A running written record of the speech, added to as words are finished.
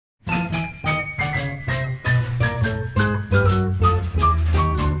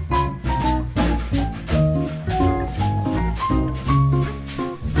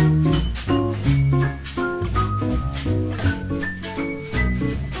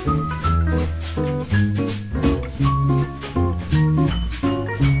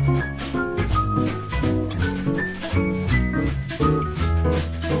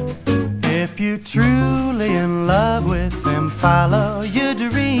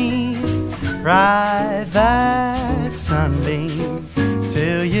Ride that sunbeam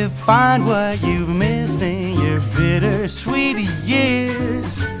till you find what you've missed in your bittersweet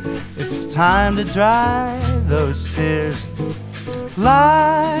years. It's time to dry those tears.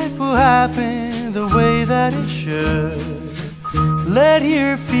 Life will happen the way that it should. Let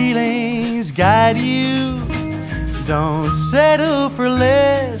your feelings guide you. Don't settle for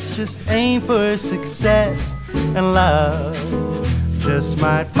less, just aim for success. And love just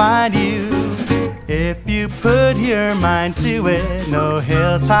might find you if you put your mind to it. No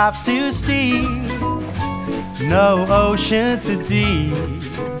hilltop too steep, no ocean too deep.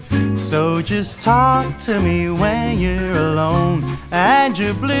 So just talk to me when you're alone and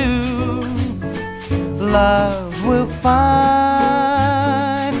you're blue. Love will find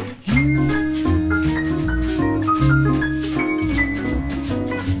you.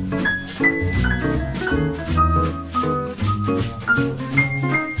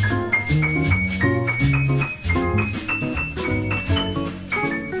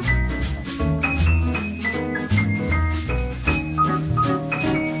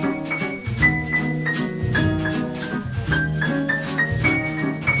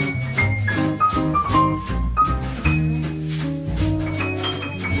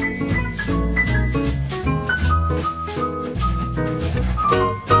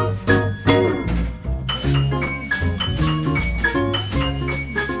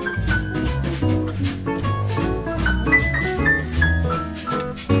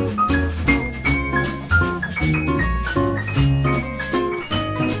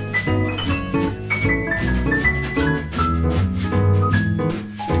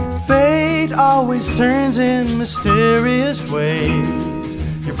 Always turns in mysterious ways.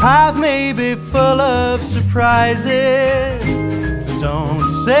 Your path may be full of surprises. Don't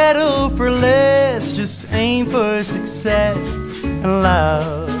settle for less, just aim for success. And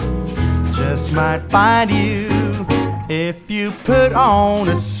love just might find you if you put on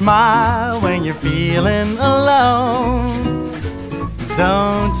a smile when you're feeling alone.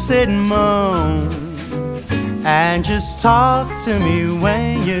 Don't sit and moan, and just talk to me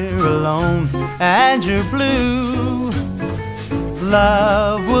when you're alone and you're blue.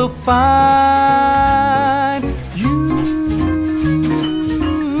 Love will find you.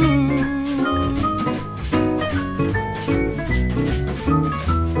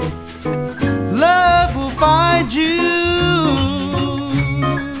 Love will find you.